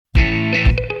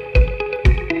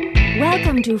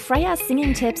Welcome to Freya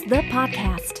Singing Tips, the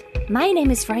podcast. My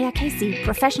name is Freya Casey,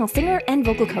 professional singer and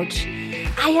vocal coach.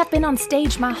 I have been on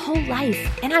stage my whole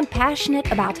life, and I'm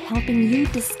passionate about helping you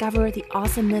discover the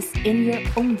awesomeness in your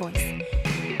own voice.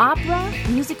 Opera,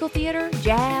 musical theater,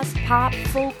 jazz, pop,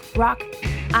 folk, rock,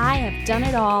 I have done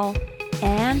it all.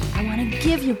 And I want to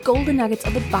give you golden nuggets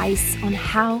of advice on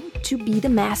how to be the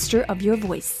master of your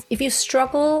voice. If you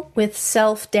struggle with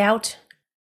self-doubt,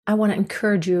 I want to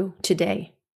encourage you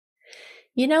today.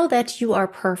 You know that you are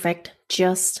perfect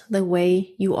just the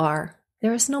way you are.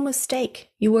 There is no mistake.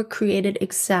 You were created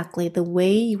exactly the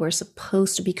way you were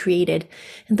supposed to be created.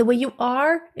 And the way you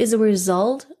are is a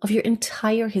result of your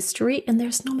entire history, and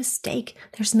there's no mistake.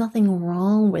 There's nothing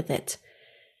wrong with it.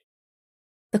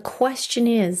 The question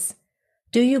is,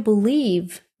 do you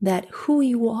believe that who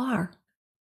you are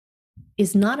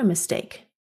is not a mistake?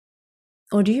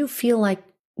 Or do you feel like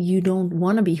you don't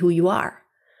want to be who you are?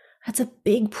 That's a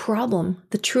big problem.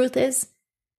 The truth is,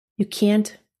 you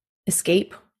can't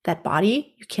escape that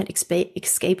body. You can't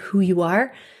escape who you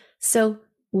are. So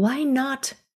why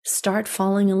not start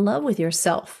falling in love with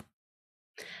yourself?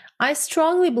 I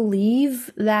strongly believe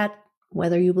that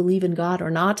whether you believe in God or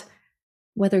not,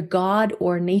 whether God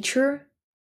or nature,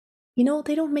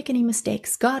 they don't make any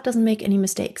mistakes. God doesn't make any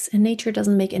mistakes, and nature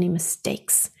doesn't make any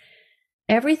mistakes.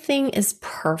 Everything is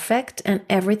perfect, and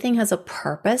everything has a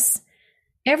purpose.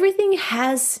 Everything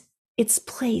has its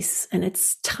place, and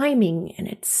its timing, and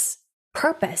its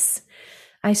purpose.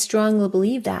 I strongly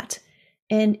believe that.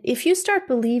 And if you start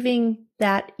believing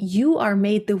that you are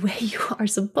made the way you are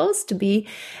supposed to be,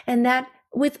 and that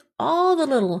with all the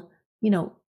little,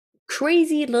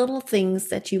 crazy little things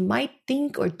that you might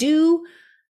think or do,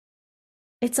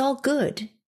 it's all good.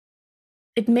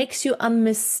 It makes you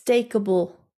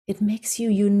unmistakable. It makes you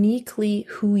uniquely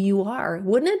who you are.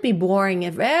 Wouldn't it be boring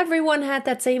if everyone had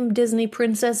that same Disney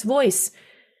princess voice?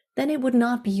 Then it would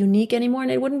not be unique anymore,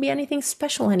 and it wouldn't be anything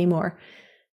special anymore.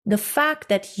 The fact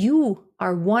that you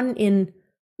are one in,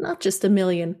 not just a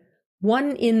million,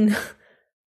 one in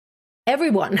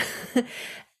everyone,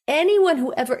 anyone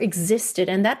who ever existed,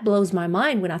 and that blows my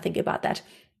mind when I think about that.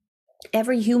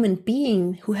 Every human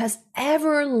being who has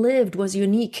ever lived was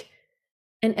unique.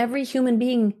 And every human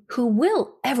being who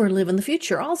will ever live in the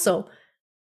future also.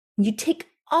 You take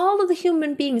all of the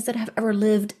human beings that have ever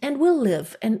lived and will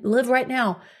live and live right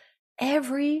now.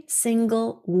 Every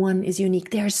single one is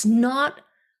unique. There's not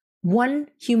one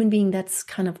human being that's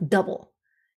kind of double.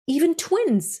 Even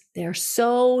twins, they're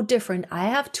so different. I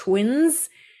have twins,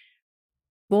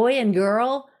 boy and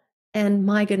girl. And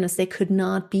my goodness, they could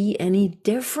not be any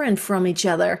different from each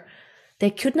other. They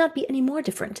could not be any more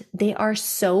different. They are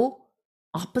so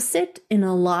opposite in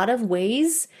a lot of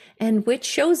ways, and which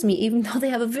shows me, even though they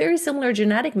have a very similar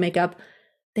genetic makeup,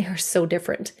 they are so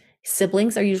different.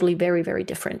 Siblings are usually very, very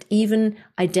different. Even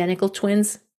identical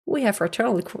twins, we have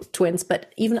fraternal twins,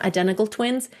 but even identical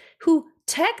twins who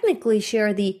technically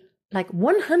share the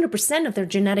 100% of their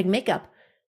genetic makeup,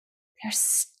 they're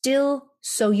still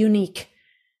so unique.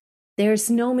 There's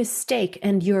no mistake,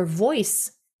 and your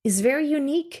voice is very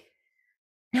unique.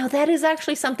 Now, that is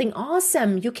actually something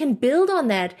awesome. You can build on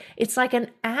that. It's like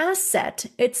an asset.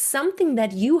 It's something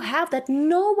that you have that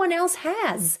no one else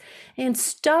has. And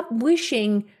stop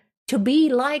wishing to be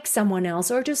like someone else,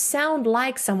 or to sound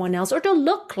like someone else, or to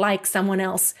look like someone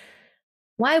else.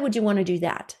 Why would you want to do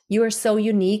that? You are so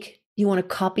unique. You want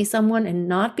to copy someone and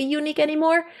not be unique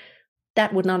anymore?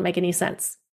 That would not make any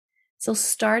sense. So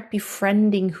start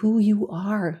befriending who you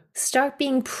are. Start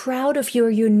being proud of your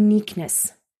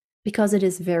uniqueness, because it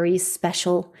is very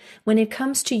special. When it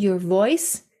comes to your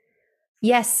voice,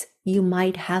 yes, you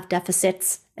might have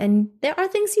deficits, and there are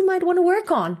things you might want to work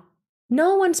on.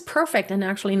 No one's perfect, and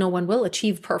actually no one will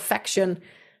achieve perfection.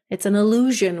 It's an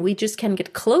illusion. We just can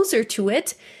get closer to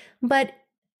it, but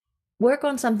work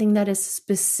on something that is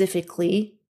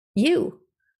specifically you.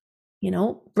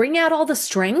 Bring out all the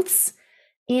strengths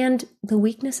and the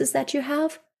weaknesses that you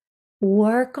have.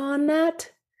 Work on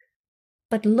that,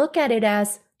 but look at it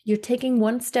as you're taking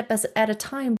one step at a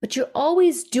time, but you're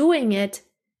always doing it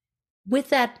with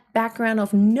that background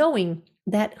of knowing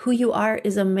that who you are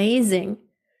is amazing.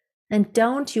 And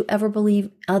don't you ever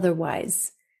believe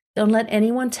otherwise. Don't let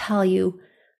anyone tell you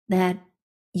that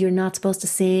you're not supposed to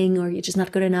sing or you're just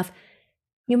not good enough.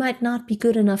 You might not be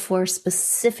good enough for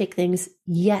specific things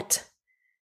yet.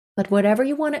 But whatever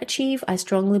you want to achieve, I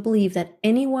strongly believe that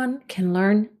anyone can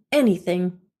learn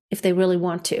anything if they really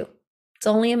want to. It's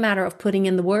only a matter of putting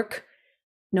in the work,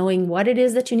 knowing what it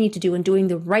is that you need to do, and doing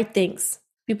the right things.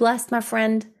 Be blessed, my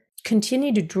friend.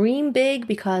 Continue to dream big,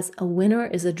 because a winner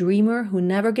is a dreamer who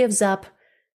never gives up.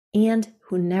 and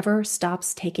who never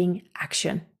stops taking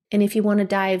action. And if you want to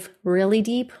dive really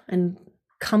deep and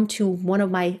come to one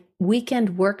of my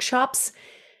weekend workshops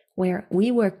where we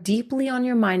work deeply on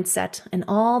your mindset and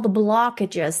all the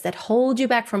blockages that hold you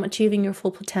back from achieving your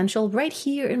full potential right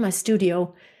here in my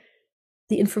studio,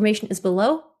 the information is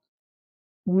below.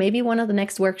 Maybe one of the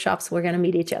next workshops we're going to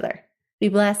meet each other. Be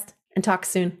blessed and talk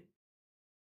soon.